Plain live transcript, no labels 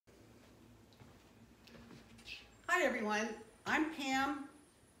Hi everyone, I'm Pam.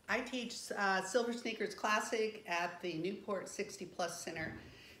 I teach Silver Sneakers Classic at the Newport 60 Plus Center,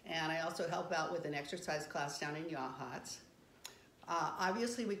 and I also help out with an exercise class down in Yachats.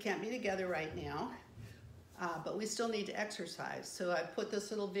 Obviously we can't be together right now, but we still need to exercise. So I put this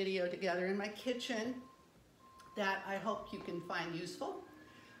little video together in my kitchen that I hope you can find useful.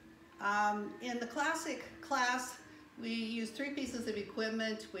 In the Classic class, we use 3 pieces of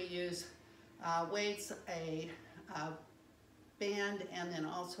equipment. We use weights, a band, and then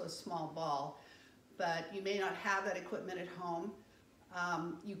also a small ball. But you may not have that equipment at home.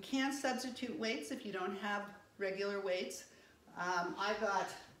 You can substitute weights if you don't have regular weights. I've got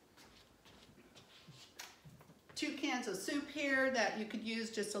 2 cans of soup here that you could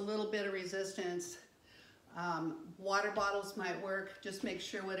use just a little bit of resistance. Water bottles might work. Just make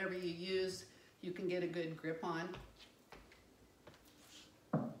sure whatever you use, you can get a good grip on.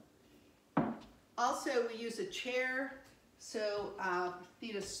 Also, we use a chair, so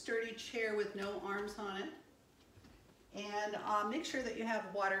need a sturdy chair with no arms on it. And make sure that you have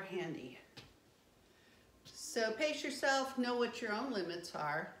water handy. So pace yourself, know what your own limits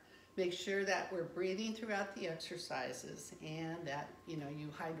are. Make sure that we're breathing throughout the exercises and that you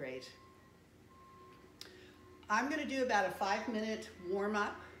hydrate. I'm going to do about a 5-minute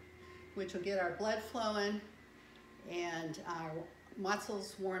warm-up, which will get our blood flowing and our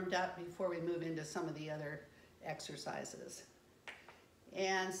muscles warmed up before we move into some of the other exercises.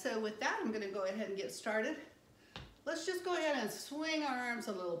 And so with that, I'm going to go ahead and get started. Let's just go ahead and swing our arms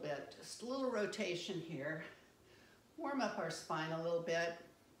a little bit, just a little rotation here. Warm up our spine a little bit.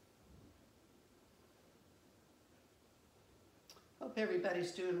 Hope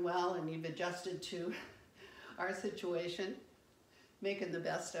everybody's doing well and you've adjusted to our situation, making the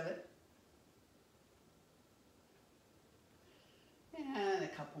best of it. And a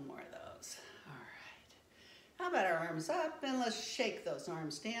couple more of those. All right. How about our arms up? And let's shake those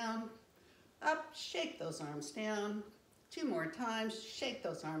arms down. Up, shake those arms down. 2 more times, shake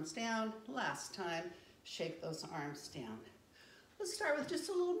those arms down. Last time, shake those arms down. Let's start with just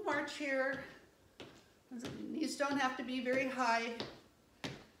a little march here. Knees don't have to be very high.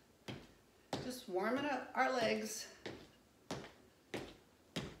 Just warming up our legs.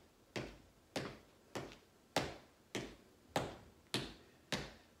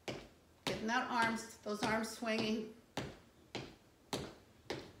 Getting those arms swinging.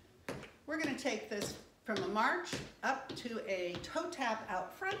 We're going to take this from a march up to a toe tap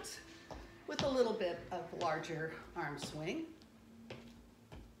out front with a little bit of larger arm swing.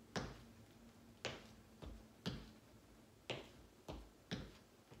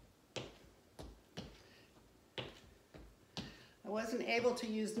 I wasn't able to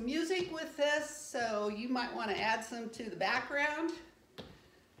use the music with this, so you might want to add some to the background.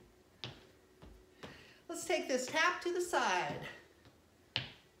 Let's take this tap to the side.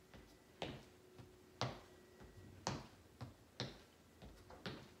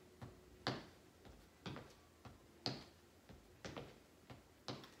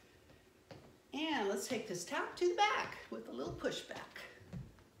 And let's take this tap to the back with a little push back.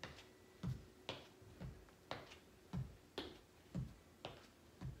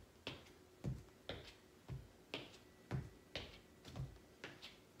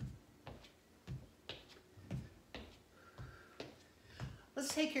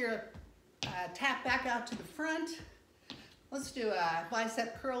 Let's take your tap back out to the front. Let's do a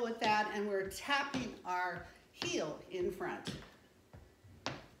bicep curl with that, and we're tapping our heel in front.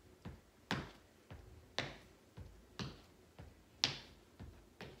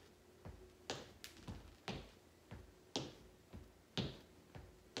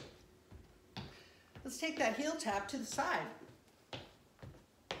 Let's take that heel tap to the side.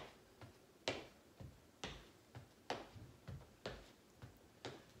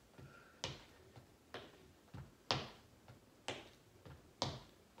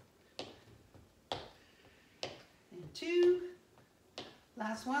 And 2.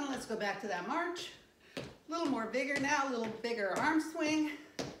 Last one, let's go back to that march. A little more vigor now, a little bigger arm swing.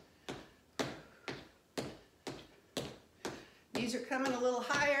 Knees are coming a little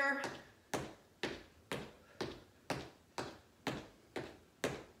higher.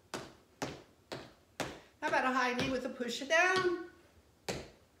 How about a high knee with a push it down?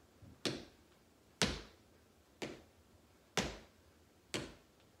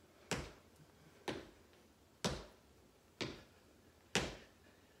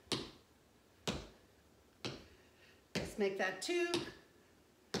 Let's make that 2.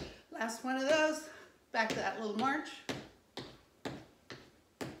 Last one of those. Back to that little march.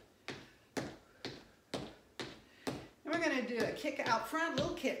 And we're going to do a kick out front,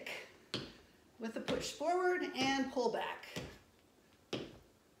 little kick. with a push forward and pull back.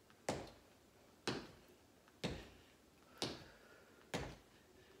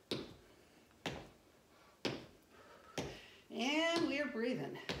 And we are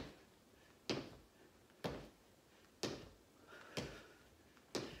breathing.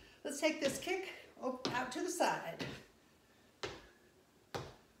 Let's take this kick out to the side.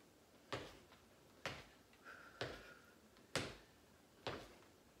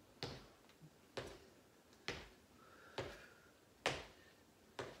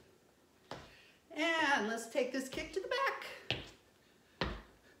 And let's take this kick to the back.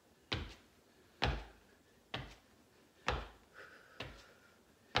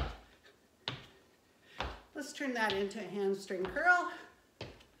 Let's turn that into a hamstring curl.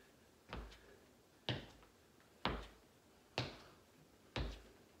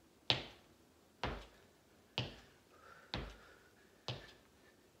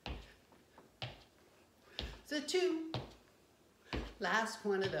 So two, last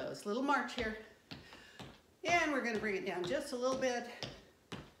one of those. Little march here. And we're gonna bring it down just a little bit.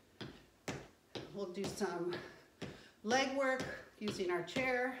 We'll do some leg work using our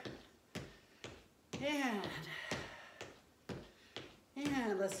chair. And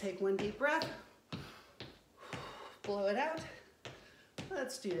let's take one deep breath. Blow it out.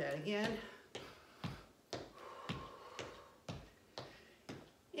 Let's do that again.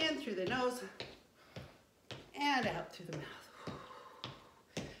 In through the nose and out through the mouth.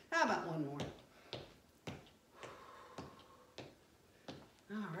 How about one more?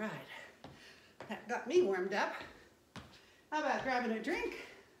 All right, that got me warmed up. How about grabbing a drink?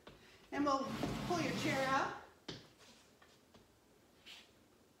 And we'll pull your chair out.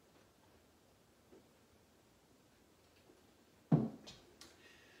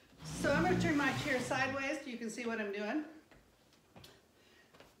 So I'm going to turn my chair sideways so you can see what I'm doing.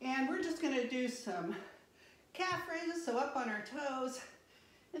 And we're just going to do some calf raises, so up on our toes,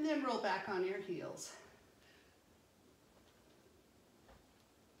 and then roll back on your heels.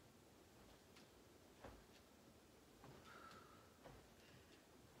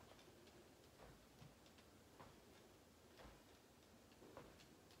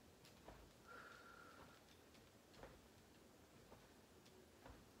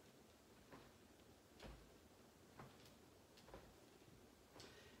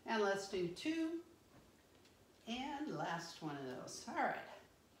 And let's do two, and last one of those. All right.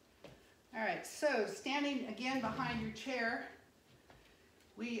 All right, so standing again behind your chair,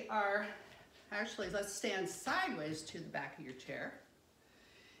 we are, actually let's stand sideways to the back of your chair.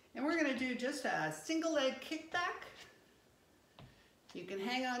 And we're gonna do just a single leg kickback. You can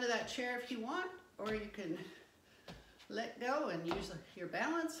hang on to that chair if you want, or you can let go and use your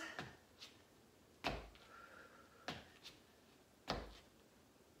balance.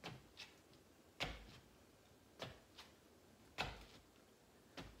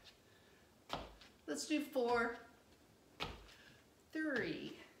 Let's do 4,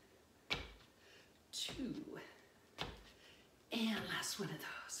 3, 2, and last one of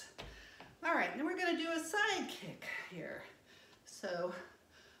those. All right, then we're gonna do a side kick here. So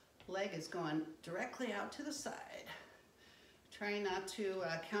leg is going directly out to the side. Trying not to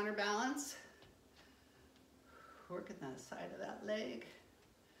counterbalance. Working the side of that leg.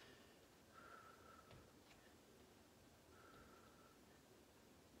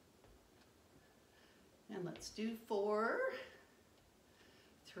 And let's do 4,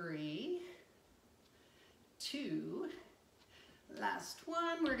 3, 2, last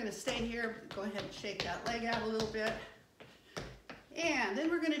one. We're gonna stay here. Go ahead and shake that leg out a little bit. And then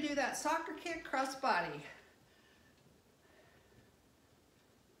we're gonna do that soccer kick cross body.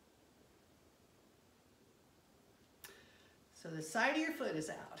 So the side of your foot is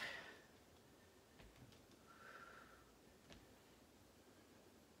out.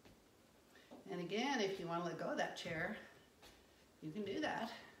 And again, if you want to let go of that chair, you can do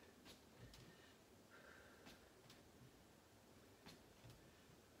that.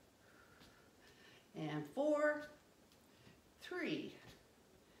 And 4, 3,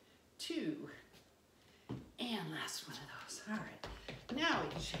 2, and last one of those. All right, now we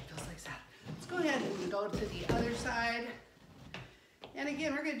can shake those legs out. Let's go ahead and go to the other side. And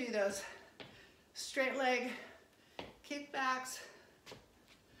again, we're going to do those straight leg kickbacks.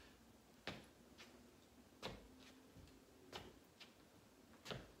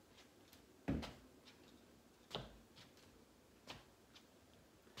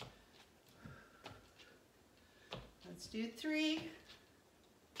 Let's do 3,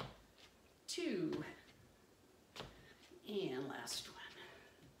 2, and last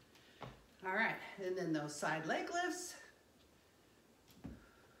one. All right, and then those side leg lifts.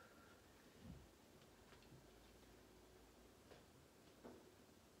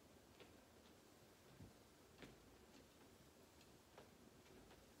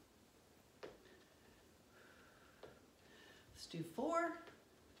 do 4,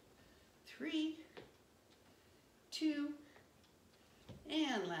 3, 2,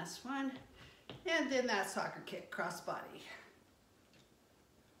 and last one. And then that soccer kick, cross body.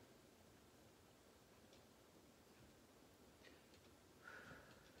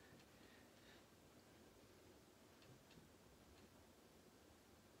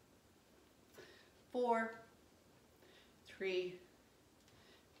 Four, 3,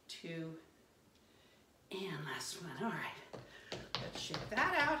 2, and last one. All right, let's shake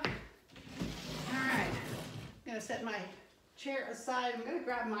that out. All right, I'm gonna set my chair aside. I'm gonna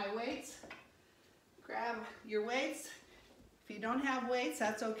grab my weights. Grab your weights. If you don't have weights,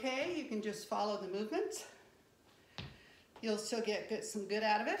 that's okay. You can just follow the movements. You'll still get some good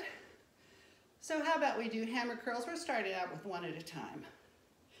out of it. So how about we do hammer curls? We're starting out with one at a time.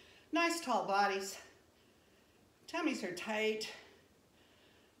 Nice tall bodies. Tummies are tight.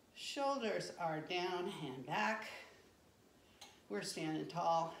 Shoulders are down and back. We're standing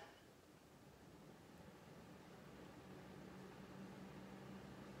tall.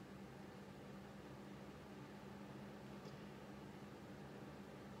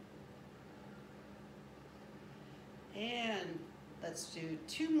 And let's do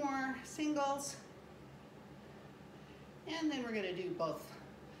 2 more singles. And then we're gonna do both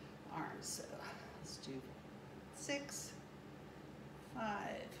arms. So let's do 6, 5,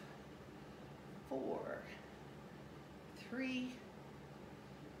 4, 3,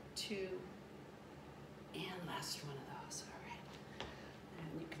 2, and last one of those. All right.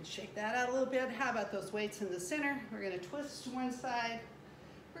 And you can shake that out a little bit. How about those weights in the center? We're gonna twist to one side.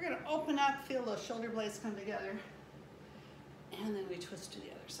 We're gonna open up, feel those shoulder blades come together. And then we twist to the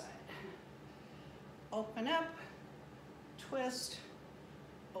other side. Open up, twist,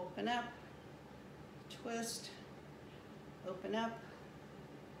 open up, twist, open up.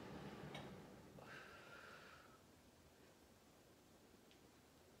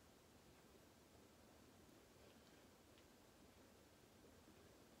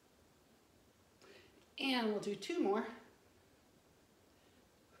 And we'll do 2 more.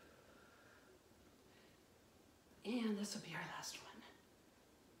 And this will be our last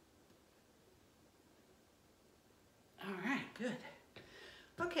one. All right, good.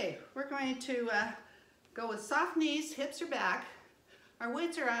 Okay, we're going to go with soft knees, hips are back. Our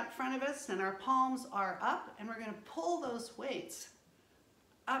weights are out in front of us and our palms are up, and we're gonna pull those weights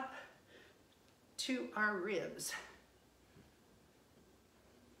up to our ribs.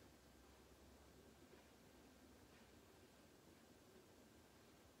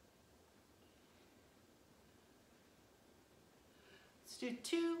 Do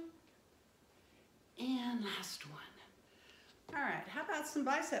 2, and last one. All right, how about some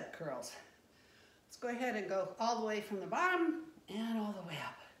bicep curls? Let's go ahead and go all the way from the bottom and all the way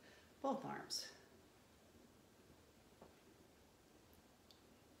up, both arms.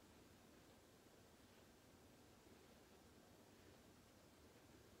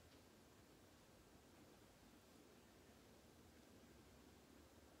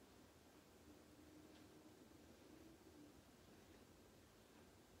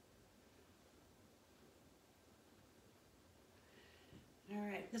 All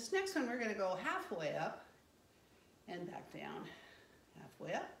right, this next one we're gonna go halfway up and back down.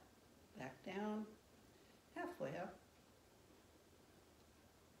 Halfway up, back down, halfway up.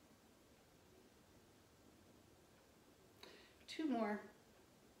 Two more,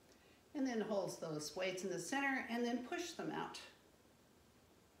 and then holds those weights in the center and then push them out.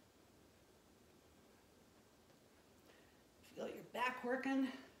 Feel your back working.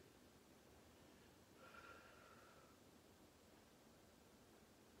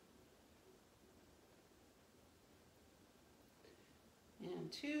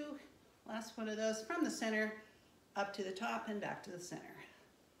 And 2, last one of those from the center up to the top and back to the center.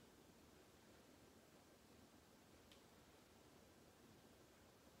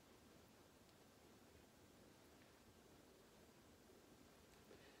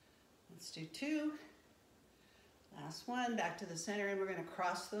 Let's do 2, last one, back to the center, and we're going to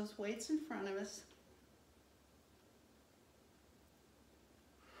cross those weights in front of us.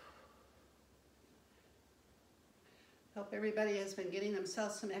 Hope everybody has been getting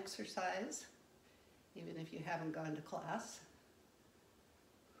themselves some exercise, even if you haven't gone to class.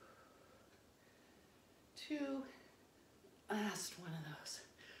 2, last one of those.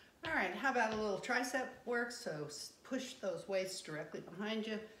 All right, how about a little tricep work? So push those weights directly behind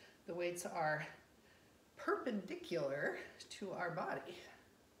you. The weights are perpendicular to our body.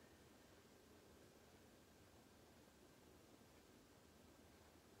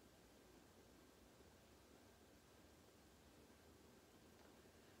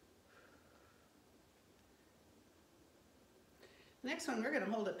 Next one, we're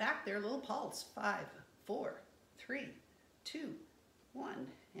gonna hold it back there, a little pulse. 5, 4, 3, 2, 1.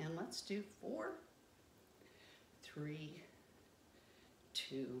 And let's do 4, 3,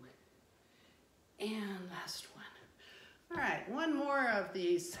 2, and last one. All right, one more of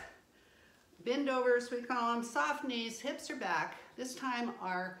these bend overs, we call them. Soft knees, hips are back. This time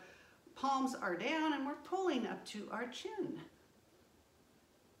our palms are down and we're pulling up to our chin.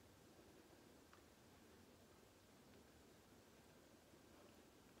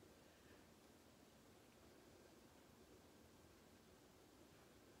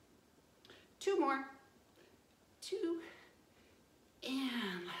 Two more. 2,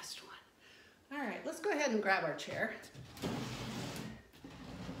 and last one. All right, let's go ahead and grab our chair.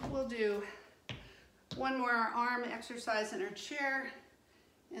 We'll do one more arm exercise in our chair,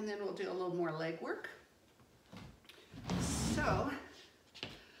 and then we'll do a little more leg work. So,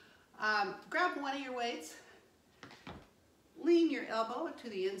 grab one of your weights, lean your elbow to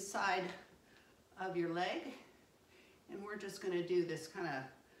the inside of your leg, and we're just gonna do this kind of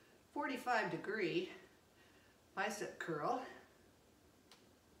 45-degree bicep curl.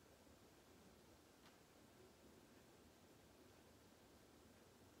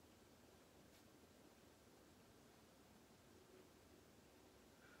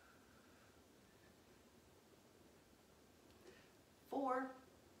 Four,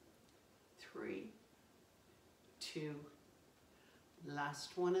 3, 2,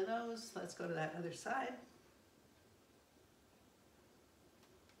 last one of those. Let's go to that other side.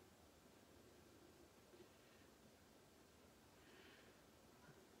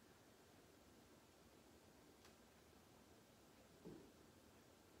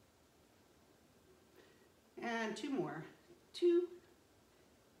 And 2 more. 2,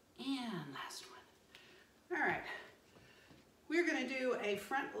 and last one. All right. We're going to do a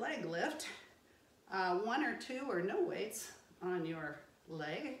front leg lift. 1 or 2 or no weights on your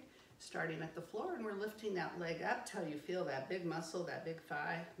leg, starting at the floor, and we're lifting that leg up till you feel that big muscle, that big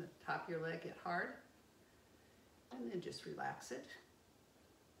thigh, the top of your leg get hard. And then just relax it.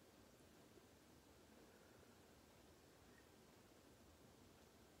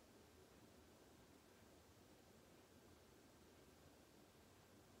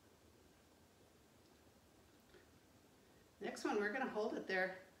 Next one, we're going to hold it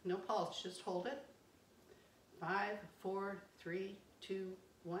there. No pulse, just hold it. 5, 4, 3, 2,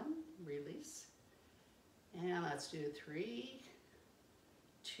 1, release. And let's do 3,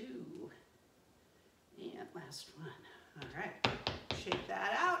 2, and last one. All right, shake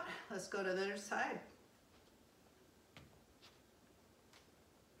that out. Let's go to the other side.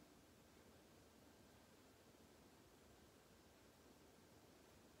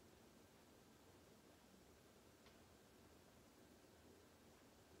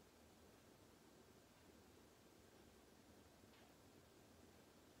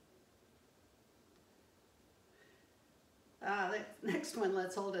 Next one,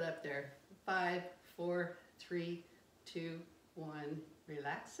 let's hold it up there. 5, 4, 3, 2, 1.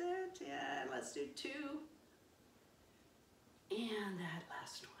 Relax it. Yeah, let's do 2. And that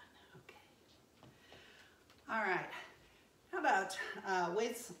last one. Okay. All right. How about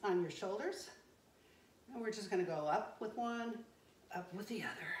weights on your shoulders? And we're just going to go up with one, up with the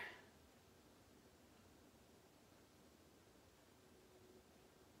other.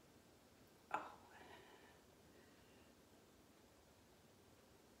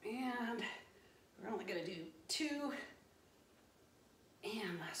 And we're only going to do 2,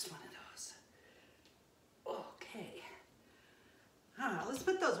 and last one of those. Okay. Let's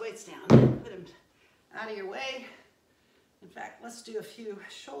put those weights down. Put them out of your way. In fact, let's do a few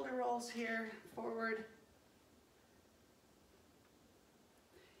shoulder rolls here. Forward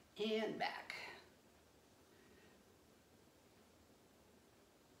and back.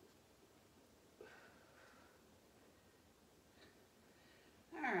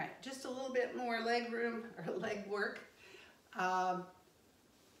 All right, just a little bit more leg room or leg work.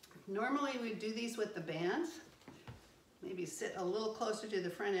 Normally we do these with the bands. Maybe sit a little closer to the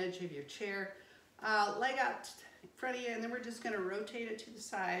front edge of your chair. Leg out in front of you, and then we're just going to rotate it to the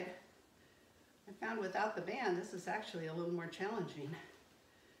side. I found without the band, this is actually a little more challenging.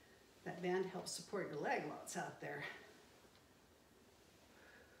 That band helps support your leg while it's out there.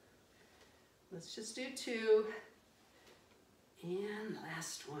 Let's just do 2. And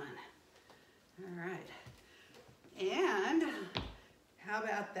last one. All right. And how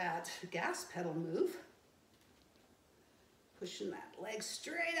about that gas pedal move? Pushing that leg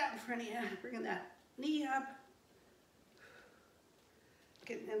straight out in front of you, bringing that knee up.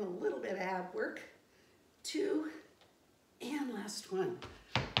 Getting in a little bit of ab work. 2, and last one.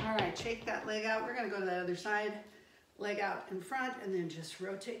 All right, shake that leg out. We're gonna go to the other side. leg out in front, and then just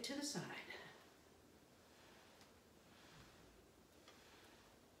rotate to the side.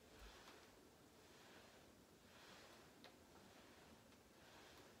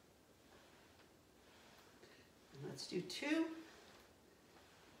 And let's do 2.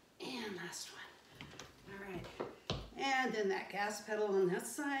 And last one. All right. And then that gas pedal on that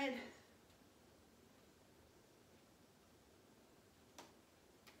side.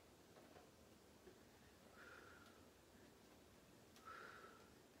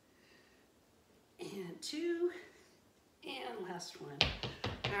 And 2. And last one.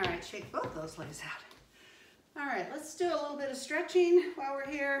 All right, shake both those legs out. All right, let's do a little bit of stretching while we're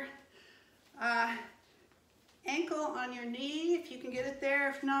here. Ankle on your knee, if you can get it there.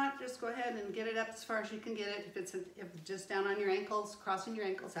 If not, just go ahead and get it up as far as you can get it. If it's just down on your ankles, crossing your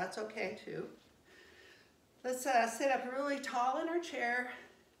ankles, that's okay too. Let's sit up really tall in our chair.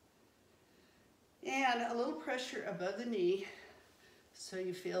 And a little pressure above the knee so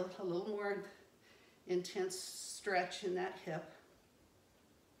you feel a little more intense stretch in that hip.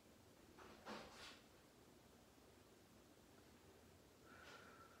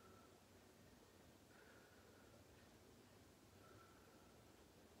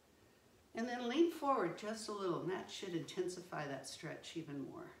 And then lean forward just a little, and that should intensify that stretch even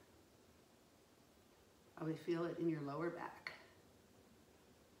more. Probably feel it in your lower back.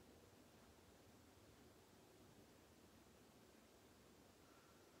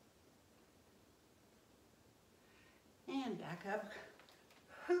 And back up.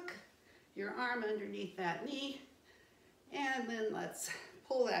 Hook your arm underneath that knee. And then let's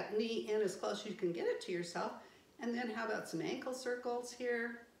pull that knee in as close as you can get it to yourself. And then how about some ankle circles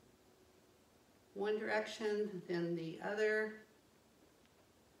here? One direction, then the other,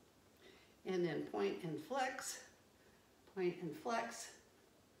 and then point and flex, point and flex.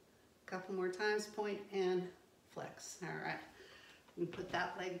 A couple more times, point and flex. All right, we put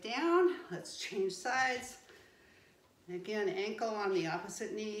that leg down. Let's change sides. Again, ankle on the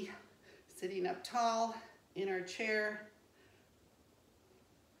opposite knee, sitting up tall in our chair.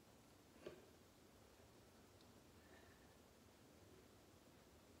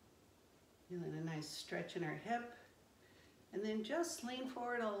 Feeling a nice stretch in our hip. And then just lean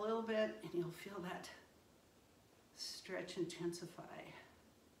forward a little bit and you'll feel that stretch intensify.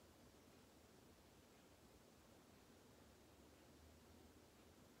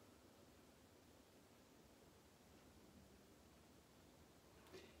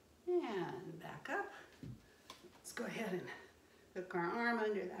 And back up. Let's go ahead and hook our arm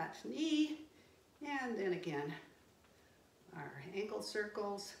under that knee. And then again, our ankle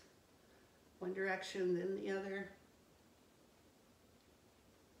circles. One direction, then the other.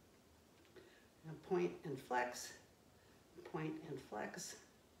 And point and flex, point and flex,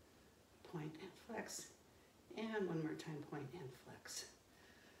 point and flex, and one more time, point and flex.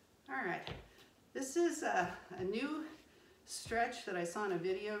 All right, this is a new stretch that I saw in a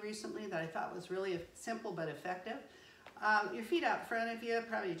video recently that I thought was really simple but effective. Your feet out front of you,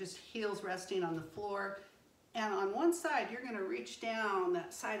 probably just heels resting on the floor. And on one side, you're gonna reach down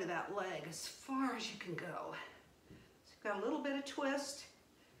that side of that leg as far as you can go. So you've got a little bit of twist,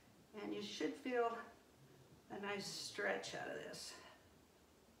 and you should feel a nice stretch out of this.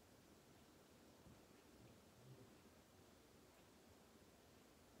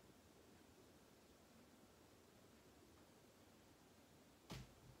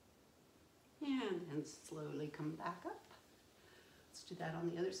 And then slowly come back up. Let's do that on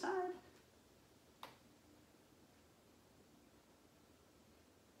the other side.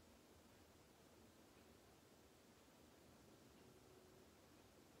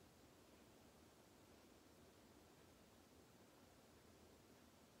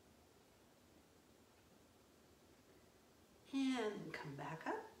 And come back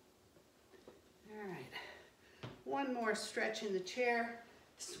up. All right, one more stretch in the chair.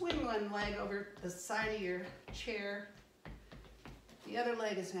 Swing one leg over the side of your chair. The other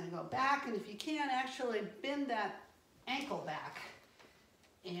leg is gonna go back, and if you can, actually bend that ankle back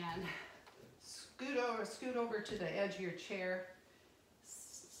and scoot over to the edge of your chair.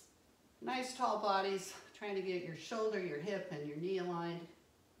 Nice tall bodies, trying to get your shoulder, your hip, and your knee aligned.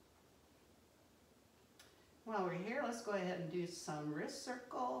 While we're here, let's go ahead and do some wrist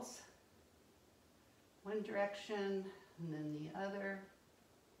circles. One direction and then the other.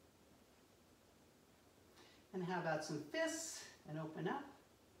 And how about some fists and open up.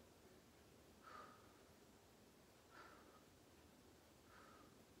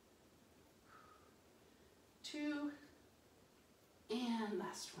 Two, and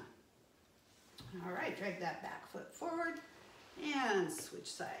last one. All right, drag that back foot forward and switch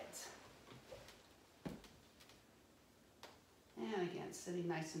sides. And again, sitting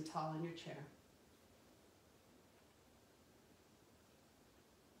nice and tall in your chair.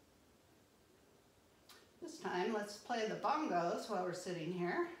 This time, let's play the bongos while we're sitting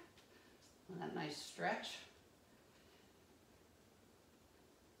here. That nice stretch.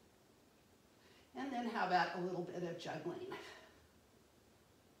 And then how about a little bit of juggling?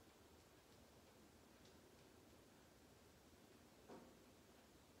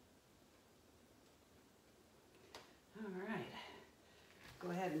 All right. Go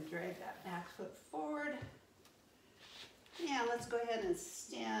ahead and drag that back foot forward. And let's go ahead and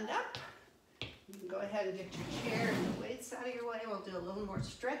stand up. You can go ahead and get your chair and the weights out of your way. We'll do a little more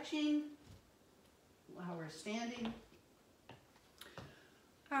stretching while we're standing.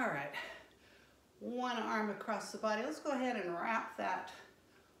 All right. One arm across the body. Let's go ahead and wrap that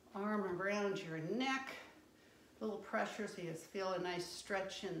arm around your neck. A little pressure so you feel a nice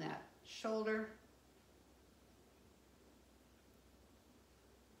stretch in that shoulder.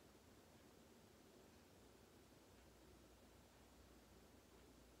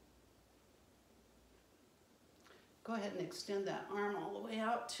 Go ahead and extend that arm all the way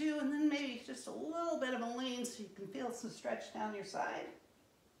out too, and then maybe just a little bit of a lean so you can feel some stretch down your side.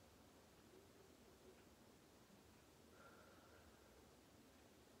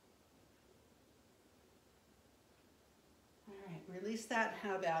 All right, release that.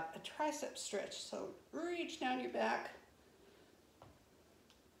 How about a tricep stretch? So reach down your back.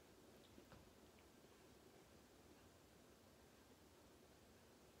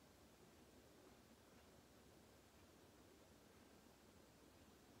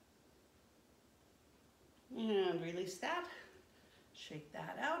 And release that, shake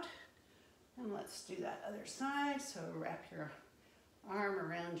that out, and let's do that other side. So wrap your arm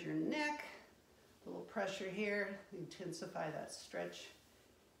around your neck, a little pressure here, intensify that stretch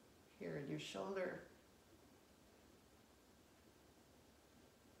here in your shoulder.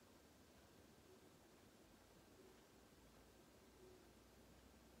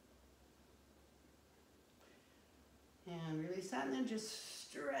 And release that, and then just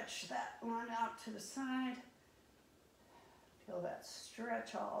stretch that arm out to the side. Feel that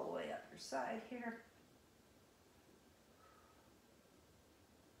stretch all the way up your side here.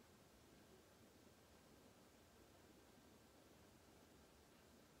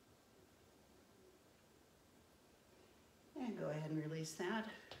 And go ahead and release that.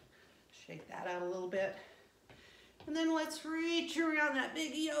 Shake that out a little bit. And then let's reach around that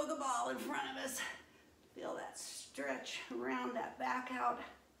big yoga ball in front of us. Feel that stretch around that back out.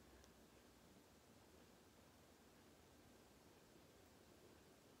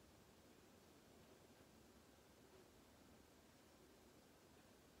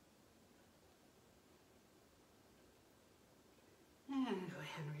 And go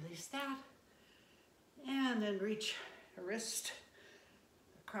ahead and release that. And then reach a wrist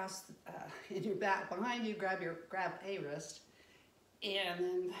across in your back behind you. Grab a wrist, and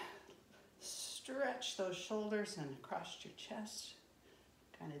then stretch those shoulders and across your chest.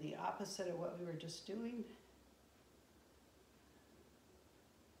 Kind of the opposite of what we were just doing.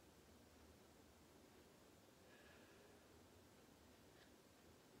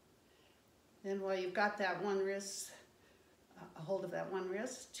 Then while you've got that one wrist, a hold of that one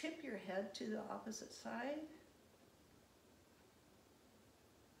wrist, tip your head to the opposite side.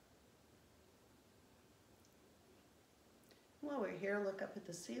 While we're here, look up at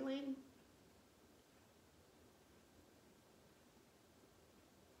the ceiling.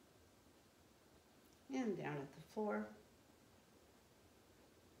 And down at the floor.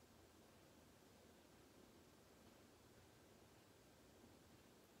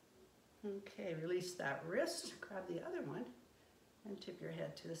 Okay, release that wrist, grab the other one, and tip your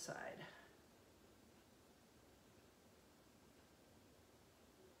head to the side.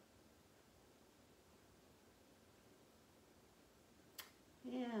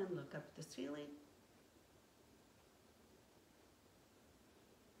 And look up at the ceiling.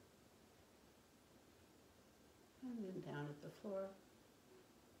 And then down at the floor.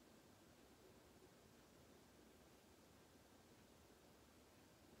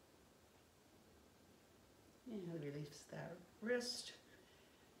 And release that wrist,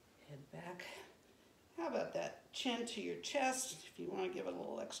 head back. How about that chin to your chest? If you want to give it a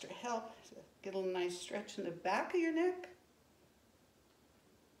little extra help, get a little nice stretch in the back of your neck.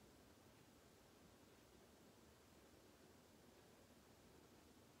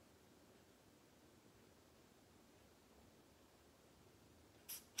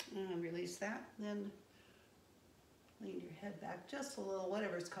 And release that. Then lean your head back just a little,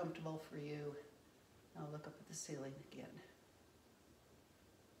 whatever's comfortable for you. Now look up at the ceiling again.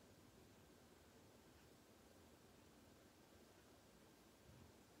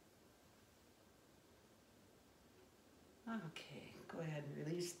 Okay, go ahead and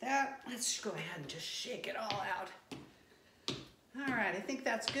release that. Let's go ahead and just shake it all out. All right, I think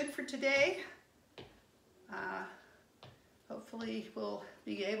that's good for today. Hopefully we'll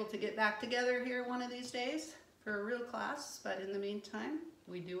be able to get back together here one of these days for a real class, but in the meantime,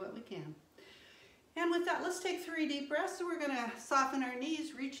 we do what we can. And with that, let's take 3 deep breaths. So we're gonna soften our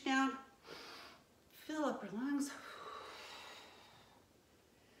knees, reach down, fill up our lungs.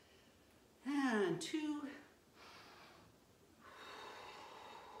 And 2.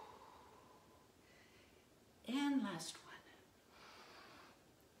 And last one.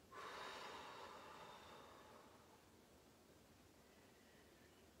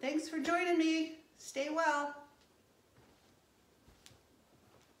 Thanks for joining me. Stay well.